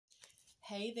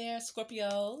Hey there,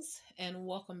 Scorpios, and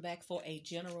welcome back for a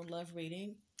general love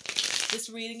reading. This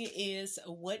reading is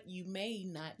what you may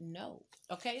not know.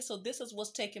 Okay, so this is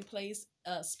what's taking place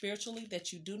spiritually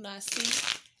that you do not see,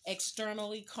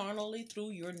 externally, carnally, through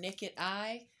your naked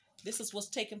eye. This is what's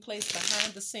taking place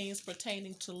behind the scenes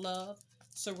pertaining to love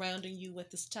surrounding you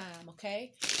at this time.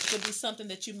 Okay, it could be something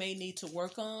that you may need to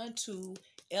work on to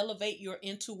elevate your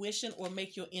intuition or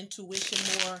make your intuition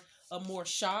more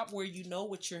sharp, where you know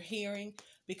what you're hearing.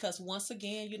 Because once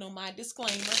again, my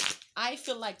disclaimer, I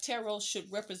feel like tarot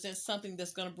should represent something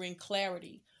that's going to bring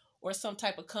clarity or some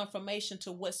type of confirmation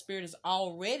to what spirit is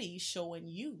already showing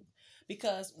you.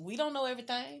 Because we don't know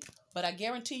everything, but I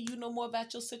guarantee you know more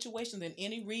about your situation than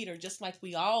any reader, just like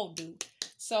we all do.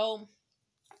 So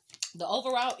the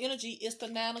overall energy is the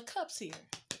Nine of Cups here.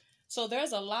 So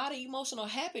there's a lot of emotional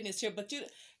happiness here, but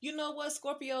you know what,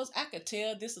 Scorpios? I could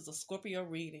tell this is a Scorpio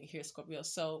reading here, Scorpio.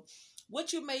 So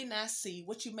what you may not see,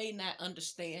 what you may not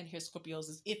understand here, Scorpios,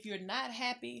 is if you're not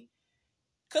happy,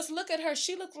 because look at her.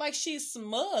 She looked like she's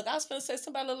smug. I was going to say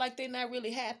somebody look like they're not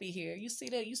really happy here. You see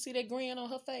that? You see that grin on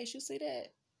her face? You see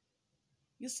that?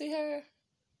 You see her?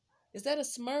 Is that a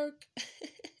smirk?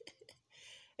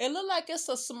 It look like it's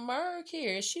a smirk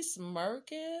here. She's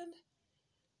smirking,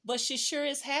 but she sure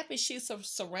is happy. She's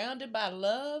surrounded by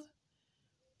love.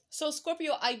 So,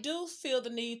 Scorpio, I do feel the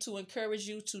need to encourage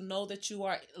you to know that you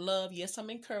are loved. Yes, I'm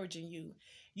encouraging you.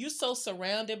 You're so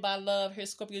surrounded by love here,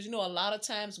 Scorpio. A lot of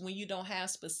times when you don't have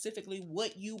specifically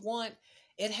what you want,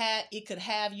 it could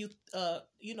have you,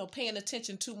 paying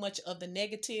attention too much of the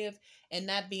negative and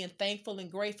not being thankful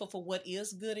and grateful for what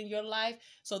is good in your life.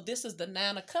 So this is the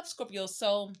Nine of Cups, Scorpio.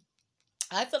 So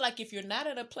I feel like if you're not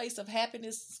at a place of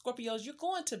happiness, Scorpios, you're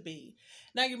going to be.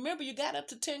 Now, you remember, you got up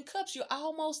to 10 cups. You're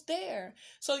almost there.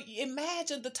 So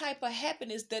imagine the type of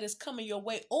happiness that is coming your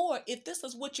way. Or if this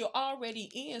is what you're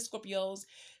already in, Scorpios,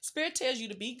 Spirit tells you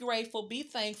to be grateful, be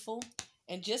thankful,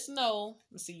 and just know,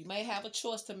 see, you may have a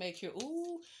choice to make here.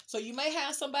 Ooh, so you may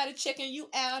have somebody checking you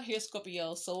out here,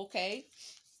 Scorpio. So, okay.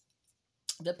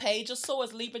 The Page of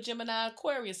Swords, Libra, Gemini,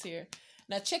 Aquarius here.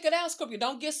 Now, check it out, Scorpio.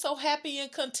 Don't get so happy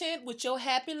and content with your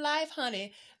happy life,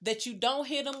 honey, that you don't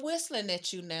hear them whistling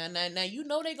at you now. Now, you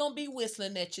know they're going to be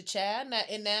whistling at you, child.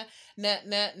 Now,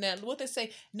 what they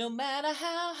say, no matter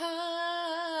how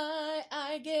high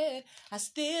I get, I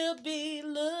still be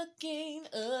looking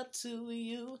up to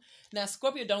you. Now,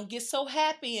 Scorpio, don't get so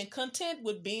happy and content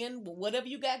with being whatever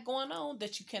you got going on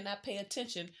that you cannot pay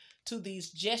attention to these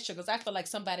gestures, because I feel like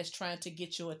somebody's trying to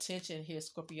get your attention here,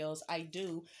 Scorpios. I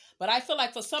do. But I feel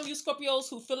like for some of you Scorpios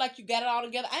who feel like you got it all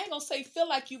together, I ain't going to say feel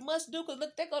like you must do, because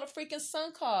look, there go the freaking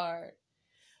Sun card.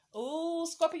 Ooh,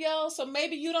 Scorpio. So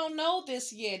maybe you don't know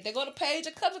this yet. There go the Page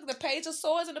of Cups, the Page of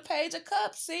Swords, and the Page of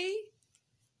Cups. See?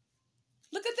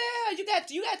 Look at that.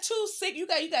 You got two sick. You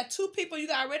got two people. You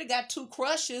already got two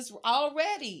crushes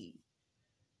already.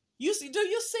 Do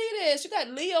you see this? You got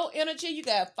Leo energy. You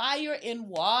got fire and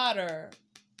water.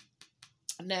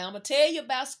 Now, I'm going to tell you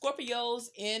about Scorpios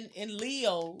and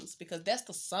Leos, because that's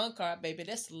the Sun card, baby.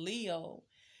 That's Leo.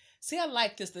 See, I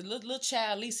like this. The little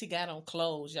child, at least he got on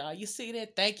clothes, y'all. You see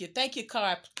that? Thank you. Thank you,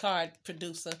 card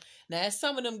producer. Now,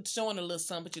 some of them showing a little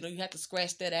something, but you have to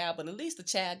scratch that out. But at least the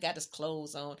child got his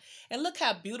clothes on. And look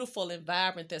how beautiful and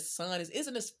vibrant that sun is.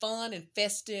 Isn't this fun and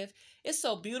festive? It's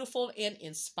so beautiful and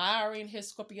inspiring here,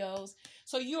 Scorpios.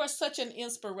 So you are such an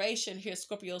inspiration here,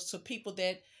 Scorpios, to people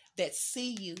that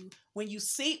see you. When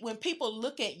people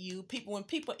look at you, when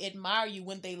people admire you,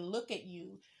 when they look at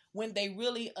you, when they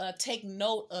really take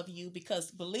note of you, because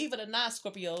believe it or not,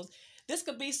 Scorpios, this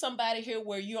could be somebody here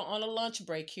where you're on a lunch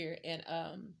break here and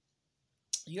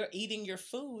you're eating your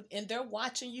food and they're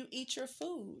watching you eat your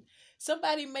food.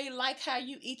 Somebody may like how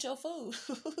you eat your food.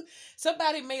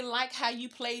 Somebody may like how you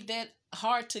play that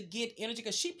hard to get energy,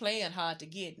 because she playing hard to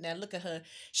get. Now look at her.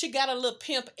 She got a little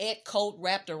pimp egg coat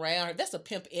wrapped around her. That's a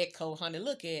pimp egg coat, honey.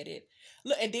 Look at it.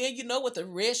 Look, and then with the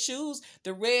red shoes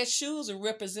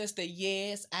represents that,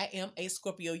 yes, I am a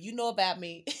Scorpio. You know about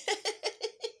me.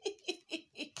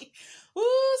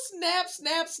 Ooh, snap,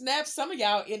 snap, snap. Some of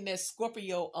y'all in that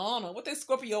Scorpio honor. What that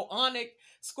Scorpio honor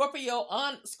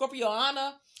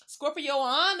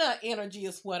energy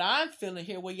is what I'm feeling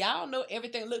here. Well, y'all know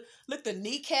everything. Look, the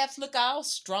kneecaps look all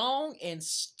strong and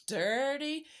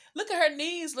sturdy. Look at her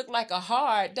knees, look like a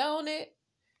heart, don't it?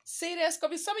 See that,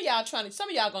 Scorpio? Some of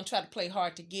y'all gonna try to play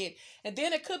hard to get. And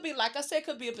then it could be, like I said, it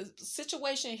could be a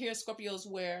situation here, Scorpios,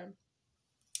 where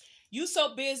you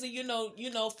so busy,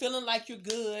 feeling like you're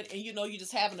good, and you're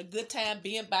just having a good time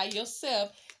being by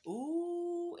yourself.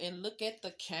 Ooh, and look at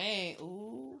the King.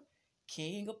 Ooh,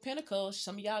 King of Pentacles.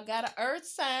 Some of y'all got an earth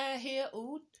sign here.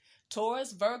 Ooh,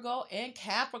 Taurus, Virgo, and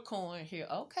Capricorn here.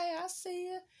 Okay, I see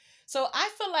it. So I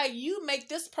feel like you make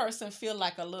this person feel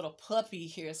like a little puppy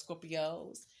here,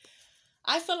 Scorpios.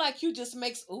 I feel like you just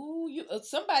makes you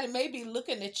somebody may be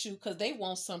looking at you because they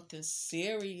want something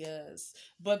serious.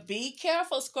 But be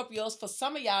careful, Scorpios. For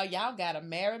some of y'all got a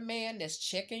married man that's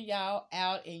checking y'all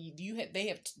out, and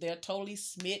they're totally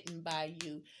smitten by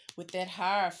you with that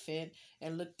Hierophant.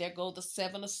 And look, there goes the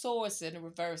Seven of Swords in the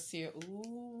reverse here.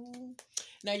 Ooh.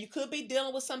 Now you could be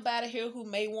dealing with somebody here who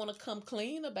may want to come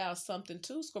clean about something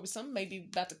too, Scorpio. Something may be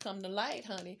about to come to light,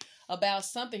 honey, about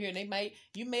something here. And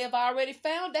you may have already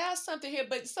found out something here,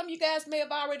 but some of you guys may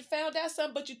have already found out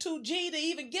something, but you're too G to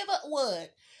even give up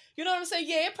what. You know what I'm saying?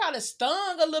 Yeah, it probably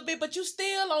stung a little bit, but you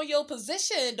still on your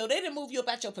position. Though they didn't move you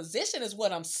about your position is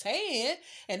what I'm saying.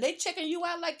 And they checking you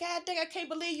out like, God dang, I can't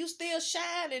believe you still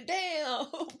shining. Damn,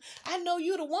 I know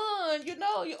you the one, you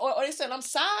know. Or they said, I'm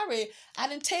sorry, I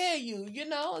didn't tell you, you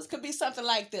know. It could be something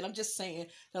like that. I'm just saying.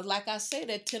 Because like I said,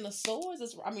 that Ten of Swords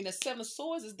that Seven of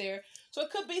Swords is there. So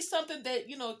it could be something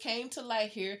that, came to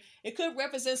light here. It could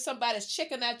represent somebody's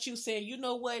checking out you saying, you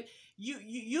know what?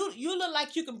 You look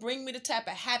like you can bring me the type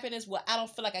of happiness where I don't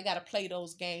feel like I gotta play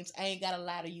those games. I ain't gotta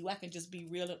lie to you. I can just be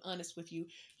real and honest with you.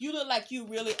 You look like you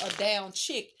really a down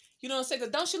chick. You know what I'm saying?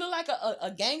 'Cause don't she look like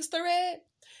a gangster, Ed?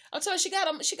 I'm telling you, she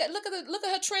got look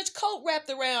at her trench coat wrapped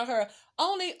around her.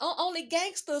 Only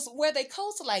gangsters wear their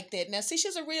coats like that. Now see,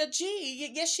 she's a real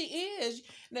G. Yes, she is.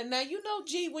 Now you know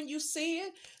G when you see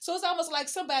it. So it's almost like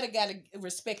somebody gotta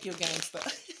respect your gangster.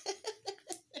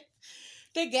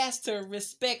 They got to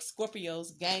respect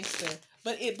Scorpio's gangster,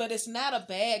 but it's not a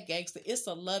bad gangster. It's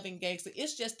a loving gangster.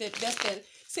 It's just that's that.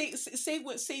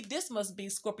 See, this must be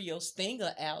Scorpio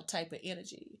stinger out type of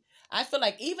energy. I feel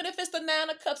like even if it's the Nine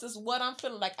of Cups, is what I'm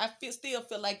feeling like. Still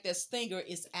feel like that stinger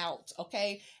is out,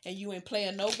 okay? And you ain't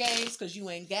playing no games because you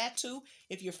ain't got to.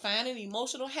 If you're finding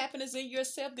emotional happiness in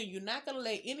yourself, then you're not going to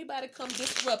let anybody come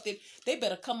disrupt it. They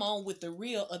better come on with the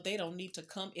real, or they don't need to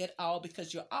come at all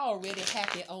because you're already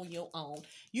happy on your own.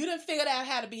 You done figured out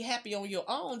how to be happy on your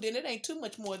own, then it ain't too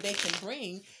much more they can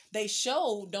bring. They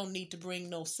don't need to bring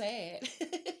no sad.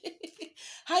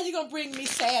 How you gonna bring me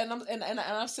sad and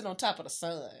I'm sitting on top of the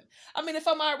sun? I mean, if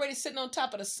I'm already sitting on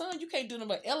top of the sun, you can't do nothing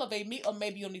but elevate me, or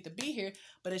maybe you don't need to be here.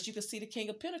 But as you can see, the King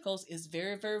of Pentacles is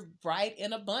very, very bright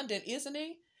and abundant, isn't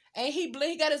he? Ain't he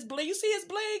bling? He got his bling. You see his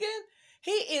blinging?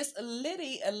 He is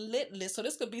litless. So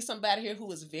this could be somebody here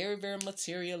who is very, very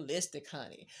materialistic,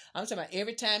 honey. I'm talking about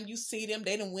every time you see them,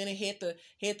 they done went and had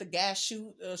the guy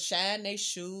shine their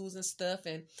shoes and stuff,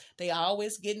 and they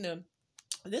always getting them.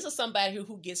 This is somebody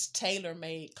who gets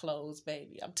tailor-made clothes,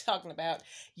 baby. I'm talking about,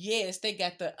 yes, they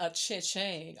got the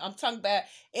cha-ching. I'm talking about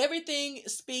everything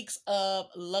speaks of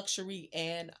luxury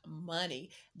and money.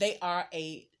 They are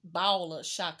a baller,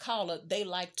 shakala. They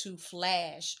like to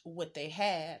flash what they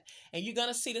have. And you're going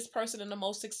to see this person in the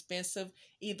most expensive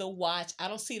either watch. I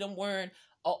don't see them wearing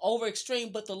over extreme,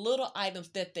 but the little items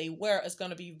that they wear is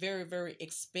going to be very, very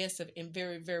expensive and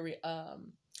very, very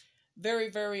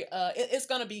it's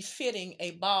going to be fitting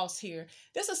a boss here.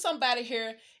 This is somebody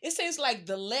here. It seems like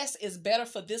the less is better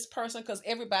for this person because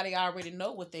everybody already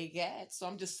know what they got. So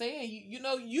I'm just saying,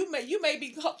 you may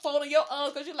be folding your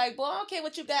arms because you're like, boy, I don't care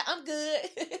what you got. I'm good.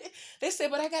 They said,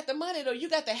 but I got the money though. You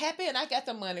got the happy and I got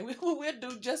the money. We'll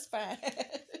do just fine.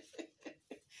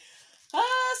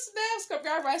 Snap,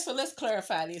 Scorpio. All right, so let's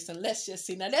clarify this and let's just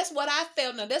see. Now, that's what I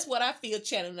felt. Now, that's what I feel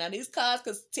channeling. Now, these cards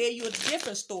could tell you a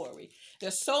different story.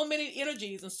 There's so many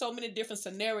energies and so many different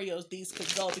scenarios these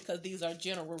could go because these are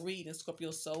general readings,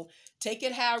 Scorpio. So take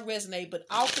it how it resonates, but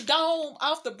off the dome,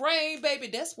 off the brain, baby,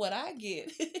 that's what I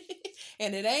get.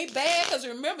 And it ain't bad because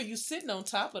remember, you sitting on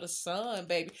top of the sun,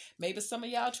 baby. Maybe some of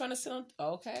y'all trying to sit on,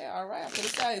 okay, all right. I'm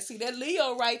excited. See that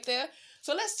Leo right there?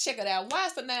 So let's check it out. Why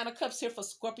is the Nine of Cups here for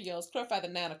Scorpios? Clarify the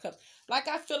Nine of Cups. Like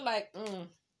I feel like,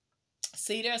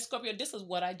 see there, Scorpio, this is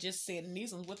what I just said. And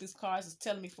these is what these cards is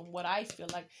telling me from what I feel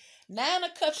like. Nine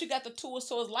of Cups, you got the Two of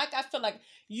Swords. Like I feel like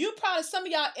you probably, some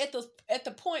of y'all at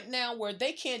the point now where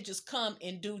they can't just come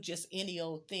and do just any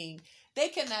old thing. They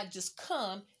cannot just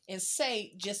come and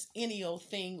say just any old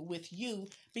thing with you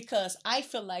because I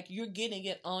feel like you're getting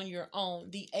it on your own.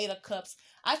 The Eight of Cups.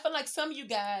 I feel like some of you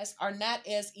guys are not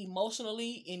as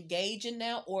emotionally engaging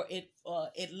now, or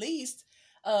at least,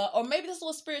 or maybe this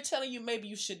little spirit telling you maybe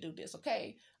you should do this,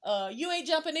 okay? You ain't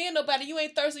jumping in nobody. You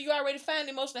ain't thirsty. You already find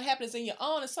emotional happiness in your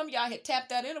own. And some of y'all had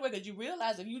tapped out anyway because you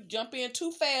realize if you jump in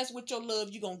too fast with your love,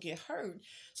 you're going to get hurt.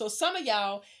 So some of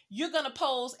y'all, you're going to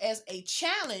pose as a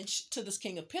challenge to this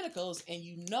King of Pentacles, and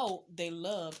you know they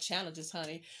love challenges,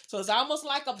 honey. So it's almost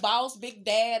like a boss, Big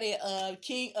Daddy,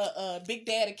 Big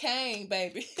Daddy Kane,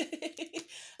 baby.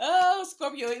 Oh,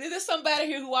 Scorpio. There's somebody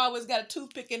here who always got a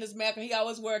toothpick in his mouth, and he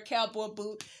always wear a cowboy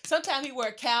boot. Sometimes he wear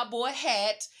a cowboy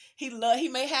hat. He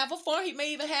may have a farm. He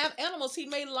may even have animals. He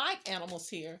may like animals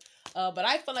here. But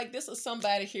I feel like this is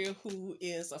somebody here who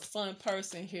is a fun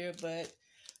person here, but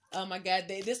oh my God,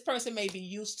 this person may be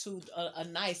used to a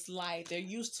nice life. They're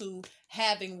used to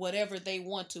having whatever they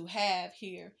want to have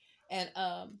here. And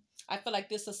I feel like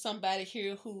this is somebody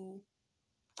here who,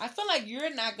 I feel like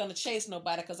you're not going to chase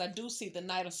nobody because I do see the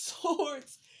Knight of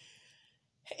Swords.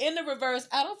 In the reverse,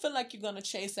 I don't feel like you're going to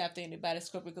chase after anybody,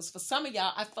 Scorpio, because for some of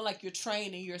y'all, I feel like you're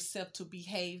training yourself to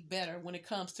behave better when it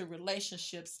comes to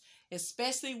relationships,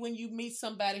 especially when you meet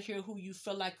somebody here who you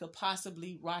feel like could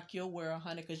possibly rock your world,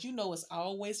 honey, because you know it's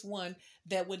always one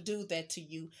that would do that to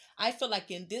you. I feel like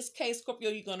in this case,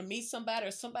 Scorpio, you're going to meet somebody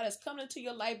or somebody's coming into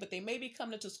your life, but they may be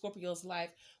coming into Scorpio's life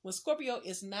when Scorpio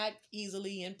is not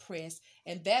easily impressed,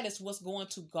 and that is what's going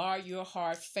to guard your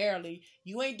heart fairly.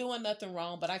 You ain't doing nothing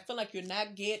wrong, but I feel like you're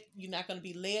not going to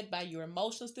be led by your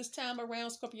emotions this time around,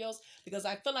 Scorpios, because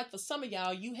I feel like for some of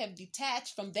y'all, you have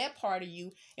detached from that part of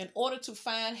you in order to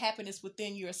find happiness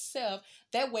within yourself.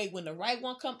 That way, when the right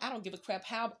one come, I don't give a crap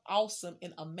how awesome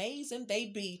and amazing they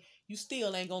be, you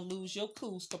still ain't gonna lose your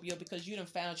cool, Scorpio, because you done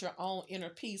found your own inner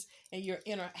peace and your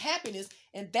inner happiness.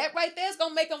 And that right there is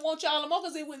gonna make them want y'all more,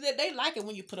 because they like it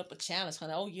when you put up a challenge,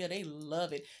 honey. Oh yeah, they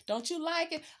love it. Don't you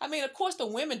like it? I mean, of course the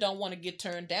women don't want to get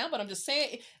turned down, but I'm just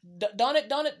saying,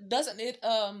 doesn't it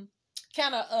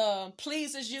kind of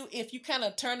pleases you if you kind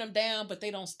of turn them down, but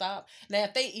they don't stop? Now,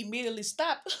 if they immediately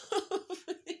stop,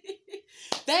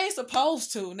 they ain't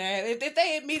supposed to. Now, if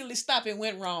they immediately stop, it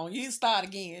went wrong. You start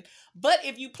again. But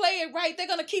if you play it right, they're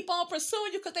going to keep on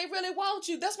pursuing you because they really want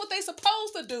you. That's what they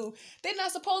supposed to do. They're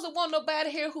not supposed to want nobody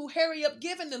here who hurry up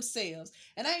giving themselves.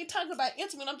 And I ain't talking about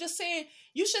intimate. I'm just saying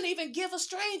you shouldn't even give a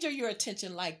stranger your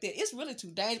attention like that. It's really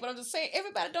too dangerous. But I'm just saying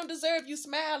everybody don't deserve you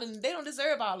smiling. They don't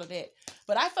deserve all of that.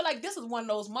 But I feel like this is one of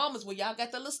those moments where y'all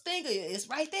got the little stinger. It's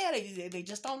right there. They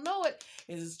just don't know it.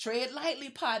 It's tread lightly,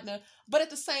 partner. But at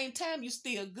the same time, you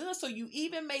still good. So you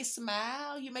even may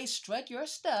smile. You may strut your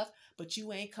stuff. But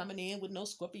you ain't coming in with no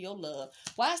Scorpio love.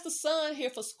 Why is the sun here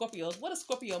for Scorpios? What a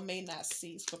Scorpio may not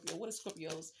see, Scorpio? What a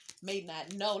Scorpios may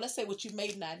not know? Let's say what you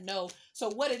may not know. So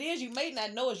what it is you may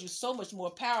not know is you're so much more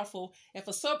powerful. And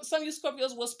for some of you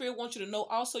Scorpios, what Spirit wants you to know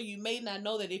also, you may not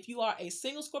know that if you are a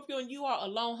single Scorpio and you are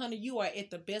alone, honey, you are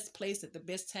at the best place at the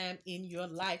best time in your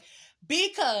life.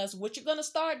 Because what you're going to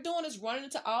start doing is running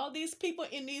into all these people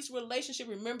in these relationships.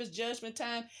 Remember, it's judgment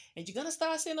time. And you're going to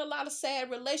start seeing a lot of sad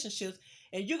relationships.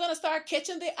 And you're going to start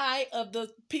catching the eye of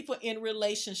the people in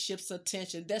relationships'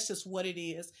 attention. That's just what it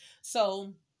is.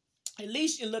 So at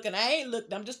least you're looking. I ain't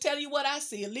looking. I'm just telling you what I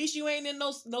see. At least you ain't in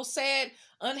no sad,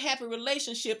 unhappy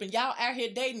relationship. And y'all out here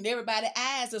dating. Everybody's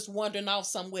eyes is wandering off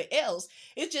somewhere else.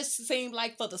 It just seemed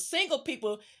like for the single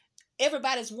people,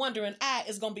 everybody's wondering eye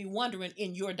is going to be wondering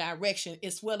in your direction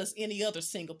as well as any other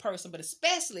single person, but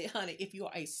especially, honey, if you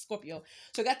are a Scorpio.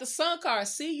 So got the Sun card.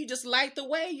 See, you just light the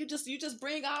way. You just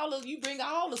bring all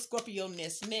the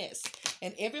Scorpio-ness.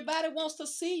 And everybody wants to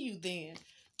see you then.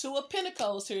 Two of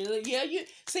Pentacles here. Yeah, you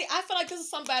see, I feel like this is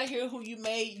somebody here who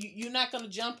you're not going to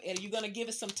jump at it. You're going to give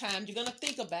it some time. You're going to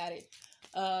think about it.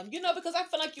 Because I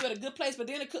feel like you're at a good place, but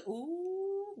then it could,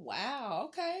 ooh, wow,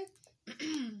 okay.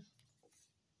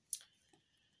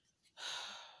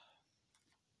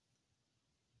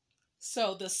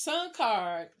 So the Sun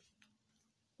card,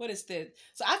 what is that?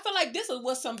 So I feel like this is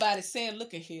what somebody's saying.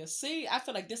 Look at here. See, I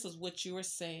feel like this is what you were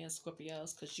saying,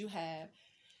 Scorpios, because you have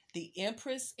the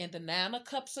Empress and the Nine of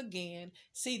Cups again.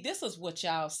 See, this is what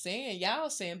y'all saying. Y'all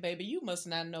saying, baby, you must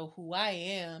not know who I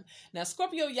am. Now,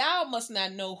 Scorpio, y'all must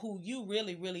not know who you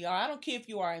really, really are. I don't care if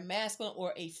you are a masculine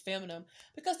or a feminine,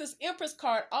 because this Empress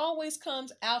card always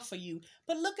comes out for you.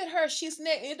 But look at her. She's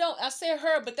I said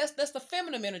her, but that's the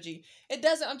feminine energy. It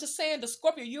doesn't. I'm just saying the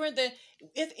Scorpio. You're in the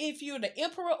if you're the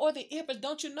Emperor or the Empress,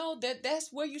 don't you know that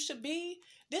that's where you should be?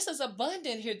 This is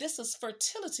abundant here. This is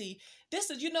fertility. This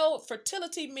is,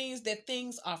 fertility means that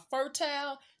things are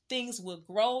fertile. Things will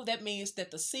grow. That means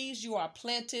that the seeds you are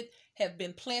planted have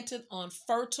been planted on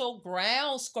fertile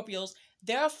ground, Scorpios.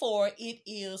 Therefore, it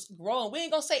is growing. We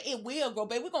ain't going to say it will grow,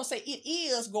 baby. We're going to say it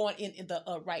is growing in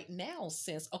the right now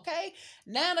sense, okay?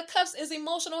 Nine of Cups is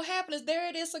emotional happiness. There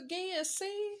it is again,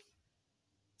 see?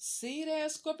 See there,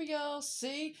 Scorpio.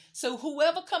 See? So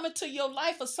whoever come into your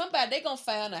life for somebody, they going to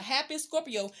find a happy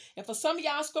Scorpio. And for some of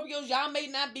y'all Scorpios, y'all may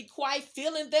not be quite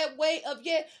feeling that way of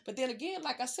yet. But then again,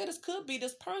 like I said, this could be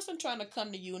this person trying to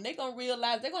come to you. And they're going to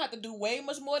realize they're going to have to do way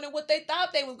much more than what they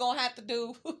thought they was going to have to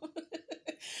do.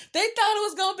 They thought it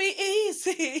was going to be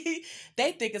easy.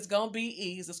 They think it's going to be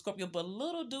easy, Scorpio. But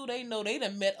little do they know they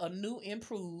done met a new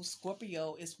improved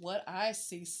Scorpio is what I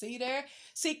see. See there?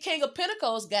 See, King of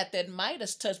Pentacles got that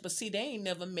Midas touch, but see, they ain't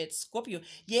never met Scorpio.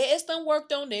 Yeah, it's done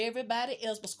worked on everybody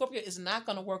else, but Scorpio is not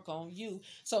going to work on you.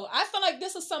 So I feel like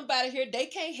this is somebody here. They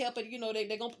can't help it. You know,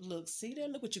 they're going to look. See there?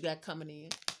 Look what you got coming in.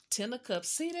 Ten of Cups.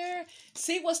 See there?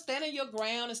 See what's standing your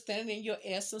ground and standing in your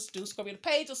essence, do Scorpio. The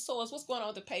Page of Swords. What's going on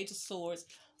with the Page of Swords?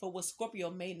 For what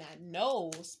Scorpio may not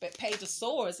know. Page of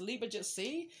Swords. Libra, just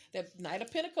see that Knight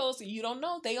of Pentacles. You don't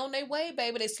know. They on their way,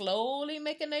 baby. They slowly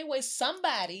making their way.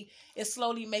 Somebody is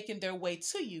slowly making their way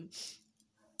to you.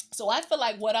 So I feel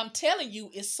like what I'm telling you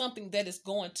is something that is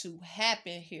going to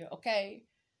happen here, okay?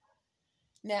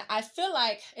 Now, I feel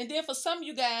like, and then for some of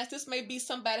you guys, this may be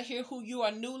somebody here who you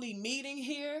are newly meeting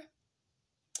here.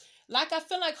 Like, I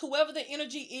feel like whoever the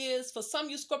energy is, for some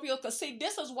of you Scorpio, because see,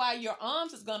 this is why your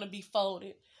arms is going to be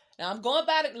folded. Now, I'm going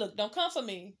by it. Look, don't come for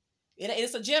me.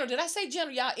 It's a general. Did I say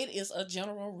general, y'all? It is a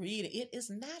general reading. It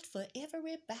is not for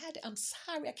everybody. I'm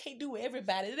sorry. I can't do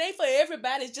everybody. It ain't for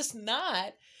everybody. It's just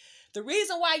not. The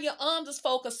reason why your arms is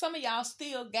focused, some of y'all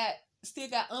still got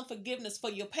unforgiveness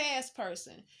for your past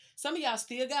person. Some of y'all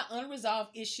still got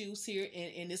unresolved issues here,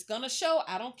 and it's gonna show.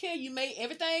 I don't care.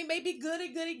 Everything may be good,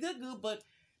 but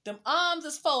them arms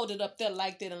is folded up there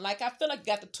like that. And like I feel like you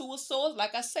got the Two of Swords.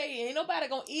 Like I say, ain't nobody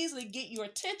gonna easily get your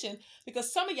attention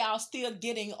because some of y'all still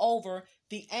getting over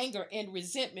the anger and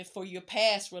resentment for your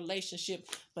past relationship.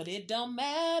 But it don't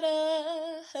matter.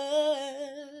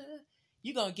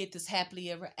 You're going to get this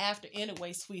happily ever after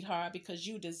anyway, sweetheart, because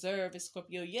you deserve it,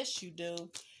 Scorpio. Yes, you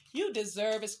do. You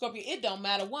deserve it, Scorpio. It don't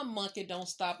matter. One monkey don't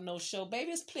stop no show,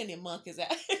 baby. There's plenty of monkeys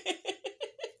out here.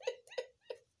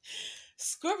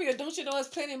 Scorpio, don't you know there's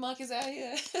plenty of monkeys out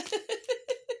here?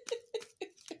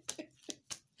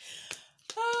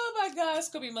 Oh, my God.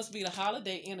 Scorpio must be the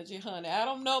holiday energy, honey. I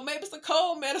don't know. Maybe it's the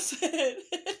cold medicine.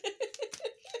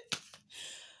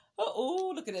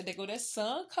 Oh, look at that. There go that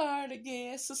Sun card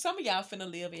again. So some of y'all finna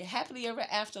live a happily ever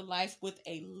after life with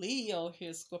a Leo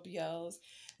here, Scorpios.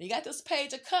 You got this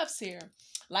Page of Cups here.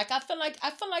 Like I feel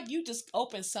like you just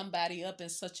open somebody up in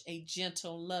such a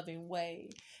gentle, loving way.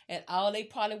 And all they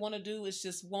probably want to do is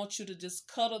just want you to just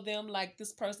cuddle them like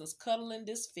this person's cuddling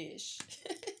this fish.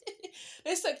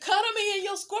 They said, cuddle me in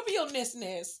your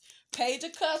Scorpio-ness. Page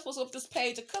of Cups. What's up with this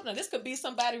Page of Cups? Now, this could be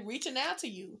somebody reaching out to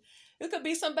you. It could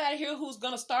be somebody here who's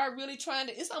going to start really trying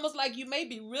to, it's almost like you may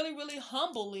be really, really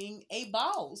humbling a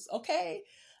boss, okay?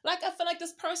 Like, I feel like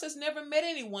this person's never met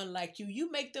anyone like you. You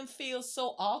make them feel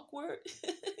so awkward.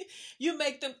 You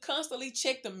make them constantly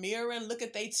check the mirror and look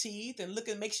at their teeth and look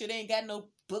and make sure they ain't got no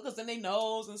boogers in their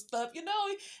nose and stuff. You know,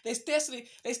 they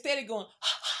steady going,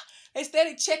 they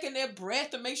steady checking their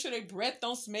breath to make sure their breath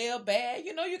don't smell bad.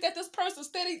 You know, you got this person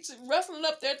steady rustling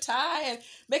up their tie and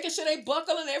making sure they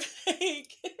buckle and everything.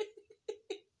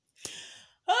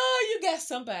 Oh, you got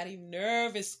somebody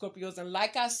nervous, Scorpios. And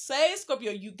like I say,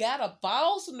 Scorpio, you got a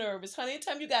boss nervous, honey.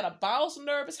 Anytime you got a boss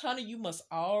nervous, honey, you must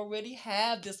already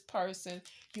have this person.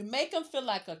 You make them feel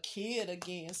like a kid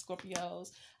again,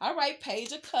 Scorpios. All right,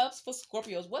 Page of Cups for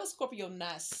Scorpios. What does Scorpio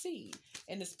not see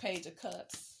in this Page of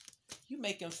Cups? You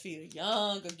make them feel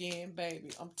young again,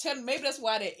 baby. I'm telling you, maybe that's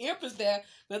why the Empress there.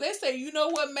 But they say, you know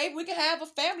what, maybe we can have a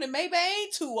family. Maybe I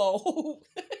ain't too old.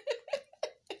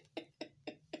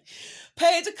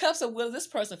 Page of Cups of Will. This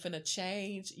person finna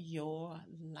change your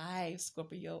life,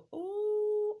 Scorpio.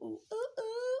 Ooh, ooh,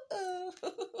 ooh, ooh,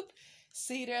 ooh.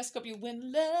 See there, Scorpio.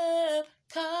 When love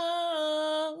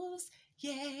calls,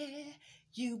 yeah,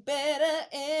 you better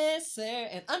answer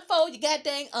and unfold your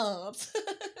goddamn arms.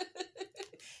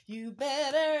 You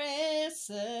better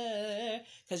answer.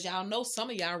 Because y'all know some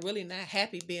of y'all really not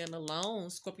happy being alone,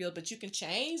 Scorpios. But you can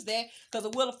change that. Because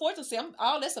the Wheel of Fortune says,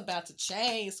 all that's about to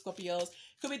change, Scorpios.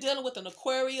 Could be dealing with an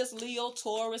Aquarius, Leo,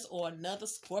 Taurus, or another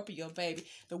Scorpio, baby.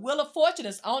 The Wheel of Fortune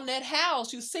is on that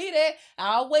house. You see that?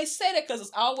 I always say that because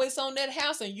it's always on that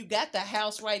house. And you got the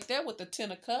house right there with the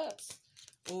Ten of Cups.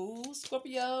 Ooh,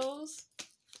 Scorpios.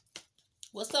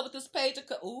 What's up with this Page of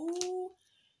Cups? Ooh.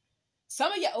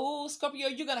 Some of you, ooh, Scorpio,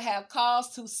 you're going to have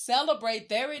cause to celebrate.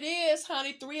 There it is,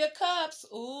 honey. 3 of Cups.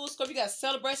 Ooh, Scorpio, you got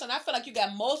celebration. I feel like you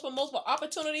got multiple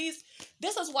opportunities.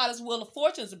 This is why this Wheel of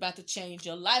Fortune is about to change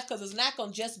your life, because it's not going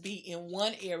to just be in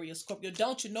one area, Scorpio.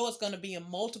 Don't you know it's going to be in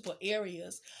multiple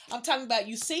areas? I'm talking about,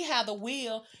 you see how the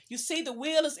wheel, you see the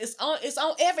wheel is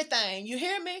on everything. You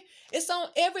hear me? It's on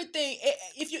everything.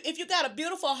 If you got a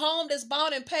beautiful home that's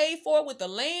bought and paid for with the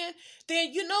land,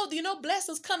 then you know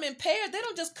blessings come in pairs. They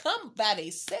don't just come by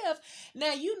themselves.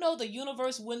 Now, you know the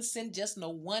universe wouldn't send just no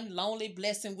one lonely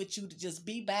blessing with you to just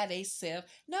be by themselves.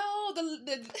 No,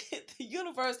 the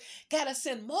universe got to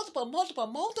send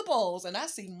multiples. And I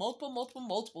see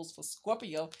multiples for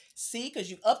Scorpio. See,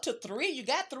 because you up to 3. You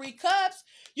got 3 cups.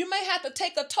 You may have to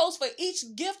take a toast for each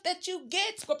gift that you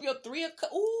get. Scorpio, 3 of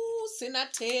cups. Ooh, see, I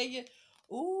tell you.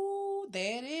 Ooh,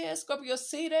 there it is, Scorpio.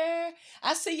 See there?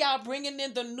 I see y'all bringing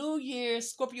in the new year,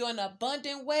 Scorpio, in an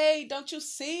abundant way. Don't you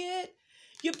see it?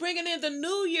 You're bringing in the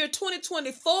new year,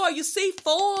 2024. You see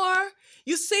 4.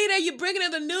 You see that you're bringing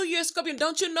in the new year, Scorpio.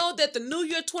 Don't you know that the new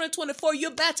year, 2024,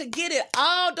 you're about to get it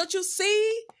all? Don't you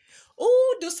see?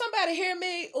 Ooh, do somebody hear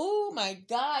me? Oh, my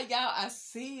God, y'all, I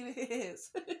see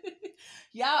this.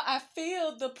 Y'all, I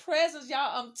feel the presence,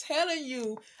 y'all. I'm telling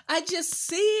you, I just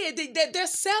see it. They're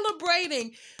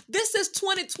celebrating. This is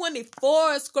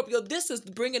 2024, Scorpio. This is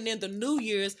bringing in the New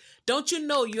Year's. Don't you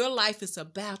know your life is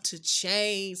about to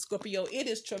change, Scorpio? It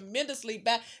is tremendously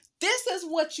bad. This is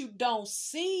what you don't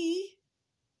see.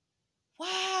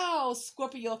 Wow,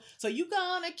 Scorpio. So you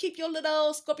gonna keep your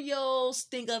little Scorpio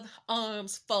stinger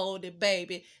arms folded,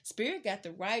 baby. Spirit got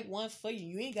the right one for you.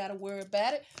 You ain't got to worry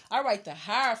about it. All right, the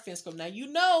Hierophant, Scorpio. Now, you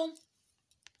know,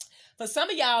 for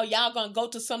some of y'all gonna go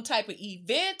to some type of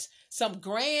event, some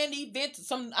grand event,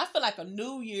 I feel like a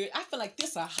New Year. I feel like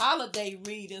this a holiday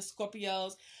reading,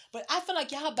 Scorpios. But I feel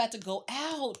like y'all about to go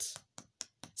out.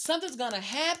 Something's gonna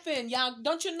happen. Y'all,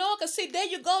 don't you know? Because see, there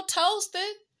you go, toasting.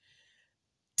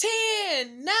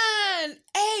 10, 9,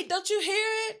 8. Don't you hear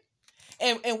it?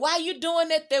 And while you doing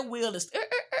that, their wheel is.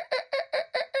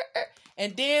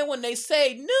 And then when they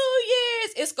say New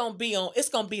Year's, it's gonna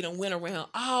be the win around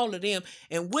all of them.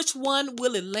 And which one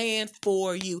will it land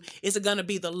for you? Is it gonna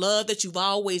be the love that you've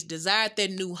always desired, that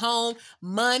new home,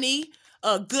 money,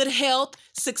 good health,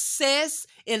 success,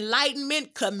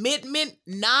 enlightenment, commitment,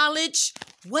 knowledge?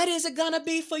 What is it gonna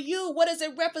be for you? What does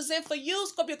it represent for you,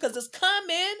 Scorpio? Because it's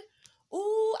coming.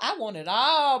 Ooh, I want it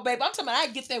all, baby. I'm talking about I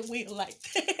get that wheel like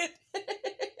that.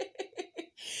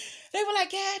 They were like,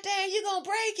 God dang, you gonna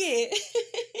break it.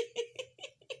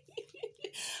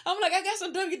 I'm like, I got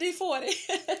some WD-40.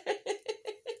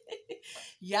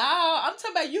 Y'all, I'm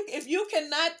talking about you. If you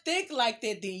cannot think like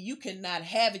that, then you cannot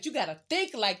have it. You got to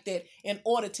think like that in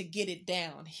order to get it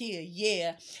down here.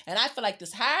 Yeah. And I feel like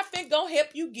this Hierophant gonna help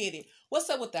you get it. What's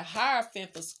up with the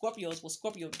Hierophant for Scorpios? What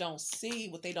Scorpio don't see,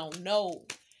 what they don't know.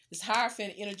 This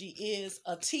Hierophant energy is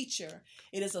a teacher.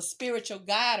 It is a spiritual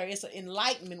guider. It's an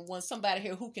enlightenment one. Somebody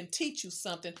here who can teach you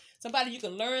something. Somebody you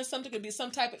can learn something. Could be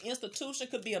some type of institution.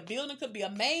 Could be a building. Could be a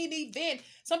main event.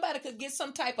 Somebody could get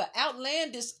some type of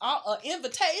outlandish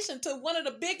invitation to one of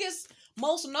the biggest,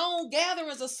 most known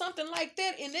gatherings or something like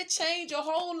that. And it changed your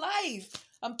whole life.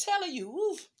 I'm telling you.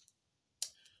 Oof.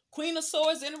 Queen of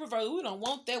Swords in the reverse. We don't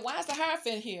want that. Why is the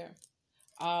Hierophant here?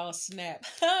 Oh, snap.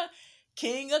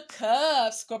 King of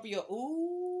Cups, Scorpio.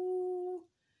 Ooh.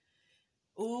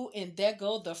 Ooh, and there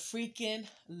go the freaking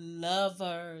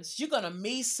Lovers. You're going to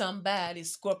meet somebody,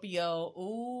 Scorpio.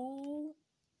 Ooh.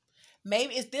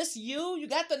 Maybe is this you? You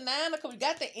got the 9 of Cups. You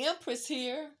got the Empress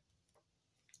here.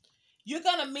 You're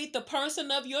going to meet the person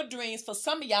of your dreams for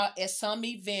some of y'all at some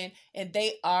event, and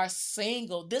they are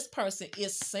single. This person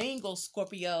is single,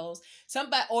 Scorpios.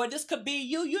 Somebody, or this could be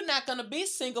you. You're not going to be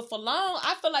single for long.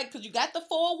 I feel like because you got the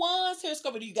 4 wands here,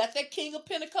 Scorpio. You got that King of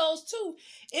Pentacles too.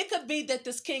 It could be that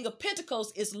this King of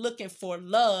Pentacles is looking for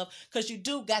love because you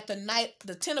do got the Knight,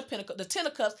 the 10 of Pentacles, the 10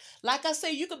 of Cups. Like I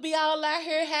say, you could be all out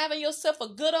here having yourself a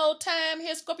good old time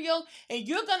here, Scorpio, and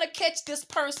you're going to catch this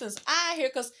person's eye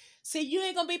here because see, you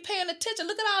ain't going to be paying attention.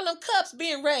 Look at all them cups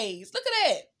being raised. Look at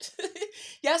that.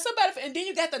 Y'all, somebody, and then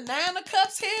you got the 9 of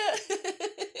Cups here.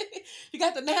 You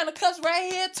got the 9 of Cups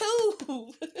right here,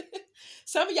 too.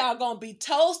 Some of y'all going to be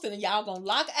toasting and y'all going to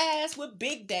lock ass with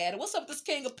Big Daddy. What's up with this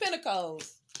King of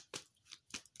Pentacles?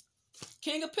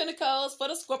 King of Pentacles for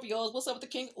the Scorpios. What's up with the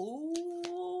King?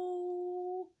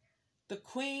 Ooh. The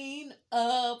Queen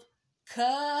of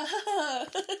Cups.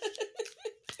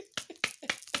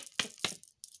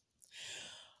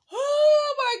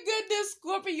 Oh my goodness,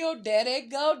 Scorpio,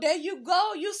 there you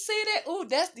go. You see that? Ooh,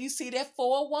 you see that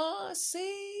 4 of Wands?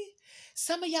 See?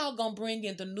 Some of y'all gonna bring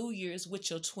in the New Year's with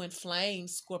your twin flame,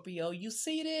 Scorpio. You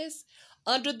see this?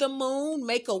 Under the moon,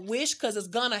 make a wish because it's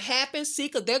gonna happen. See,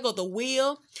 because there go the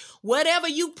wheel. Whatever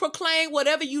you proclaim,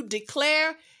 whatever you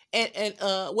declare, and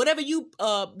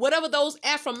whatever those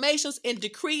affirmations and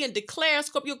decree and declare,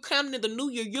 Scorpio, coming in the new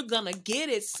year, you're gonna get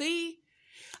it. See?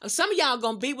 Some of y'all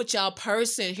gonna be with y'all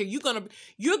person here.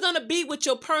 You're gonna be with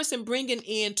your person bringing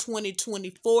in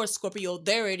 2024, Scorpio.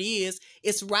 There it is.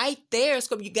 It's right there,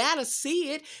 Scorpio. You gotta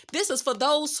see it. This is for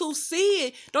those who see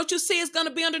it. Don't you see it's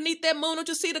gonna be underneath that moon? Don't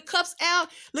you see the cups out?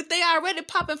 Look, they already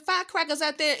popping firecrackers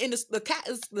out there, and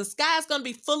the sky's gonna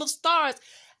be full of stars.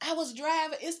 I was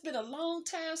driving. It's been a long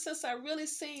time since I really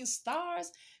seen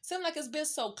stars. Seems like it's been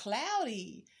so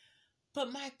cloudy.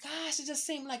 But my gosh, it just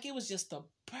seemed like it was just a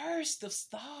burst of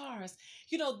stars.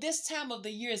 You know, this time of the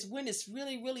year is when it's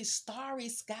really, really starry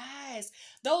skies.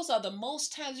 Those are the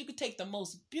most times you can take the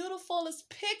most beautifulest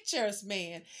pictures,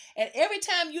 man. And every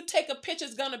time you take a picture,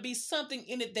 it's going to be something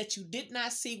in it that you did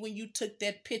not see when you took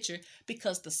that picture,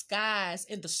 because the skies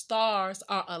and the stars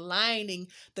are aligning.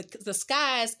 The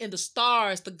skies and the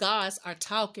stars, the gods are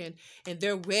talking, and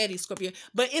they're ready, Scorpio.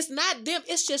 But it's not them.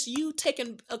 It's just you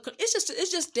taking,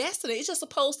 it's just destiny. It's just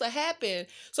supposed to happen.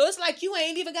 So it's like you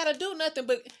ain't even got to do nothing,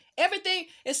 but everything.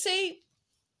 And see,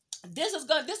 this is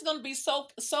gonna be so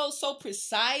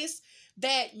precise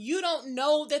that you don't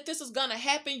know that this is gonna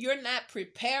happen. You're not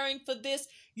preparing for this.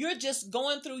 You're just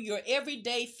going through your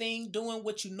everyday thing, doing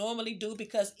what you normally do,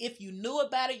 because if you knew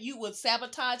about it, you would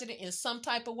sabotage it in some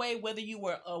type of way, whether you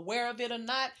were aware of it or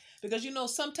not, because you know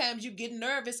sometimes you get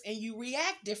nervous and you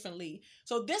react differently.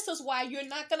 So this is why you're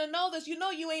not gonna know this. You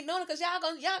know you ain't knowing it because y'all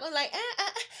gonna like,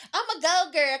 I'm a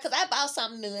go girl because I bought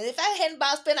something new. And if I hadn't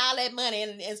spent all that money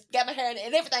and got my hair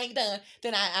and everything done,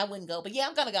 then I wouldn't go. But yeah,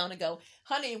 I'm gonna go.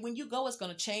 Honey, when you go, it's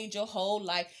gonna change your whole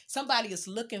life. Somebody is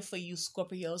looking for you,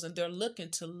 Scorpios, and they're looking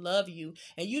to love you.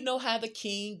 And you know how the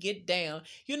king get down.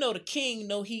 You know the king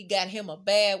know he got him a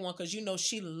bad one because you know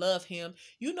she love him.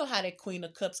 You know how that Queen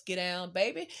of Cups get down,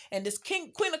 baby. And this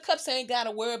Queen of Cups ain't got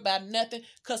to worry about nothing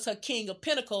because her King of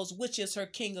Pentacles, which is her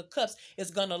King of Cups,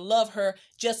 is going to love her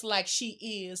just like she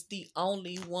is the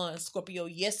only one, Scorpio.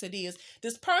 Yes, it is.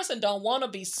 This person don't want to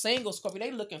be single, Scorpio.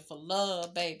 They looking for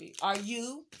love, baby. Are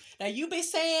you? Now, you be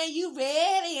saying you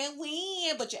ready and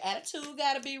win, but your attitude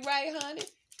got to be right, honey.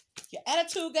 Your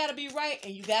attitude got to be right,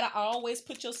 and you got to always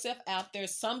put yourself out there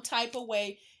some type of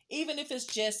way, even if it's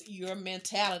just your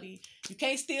mentality. You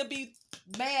can't still be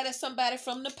mad at somebody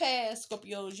from the past,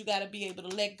 Scorpios. You got to be able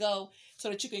to let go so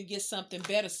that you can get something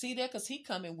better. See there? Because he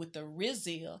coming with the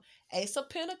Rizil. Ace of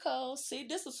Pentacles. See,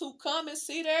 this is who coming.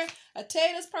 See there? I tell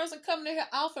you, this person coming in here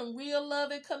offering real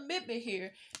love and commitment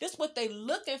here. This is what they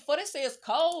looking for. They say it's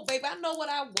cold, baby. I know what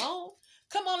I want.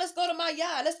 Come on, let's go to my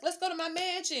yard. Let's go to my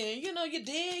mansion. You know, you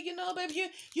dig, you know, baby.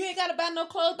 You ain't got to buy no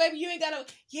clothes, baby. You ain't got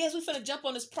to. Yes, we finna jump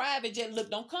on this private jet.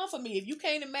 Look, don't come for me. If you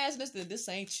can't imagine this, then this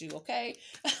ain't you, okay?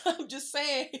 I'm just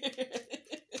saying.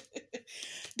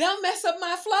 Don't mess up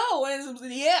my flow.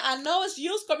 And yeah, I know it's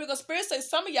you, Scorpio, because Spirit says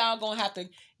some of y'all going to have to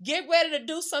get ready to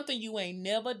do something you ain't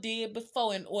never did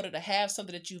before in order to have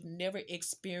something that you've never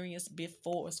experienced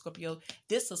before, Scorpio.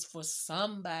 This is for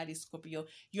somebody, Scorpio.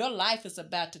 Your life is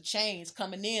about to change.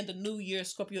 Coming in the new year,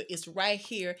 Scorpio, it's right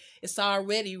here. It's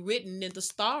already written in the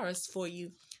stars for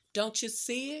you. Don't you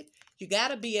see it? You got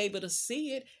to be able to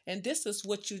see it. And this is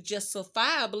what you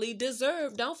justifiably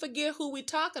deserve. Don't forget who we're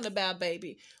talking about,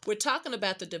 baby. We're talking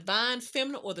about the divine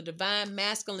feminine or the divine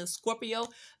masculine Scorpio.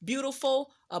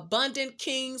 Beautiful, abundant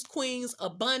kings, queens,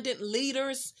 abundant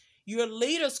leaders. You're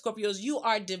leaders, Scorpios. You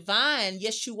are divine.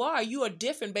 Yes, you are. You are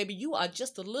different, baby. You are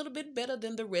just a little bit better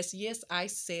than the rest. Yes, I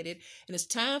said it. And it's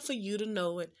time for you to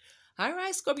know it. All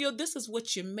right, Scorpio, this is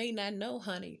what you may not know,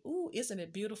 honey. Ooh, isn't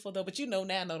it beautiful, though? But you know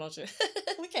now, don't you?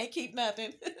 We can't keep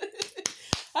nothing.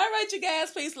 All right, you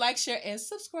guys, please like, share, and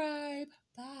subscribe.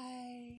 Bye.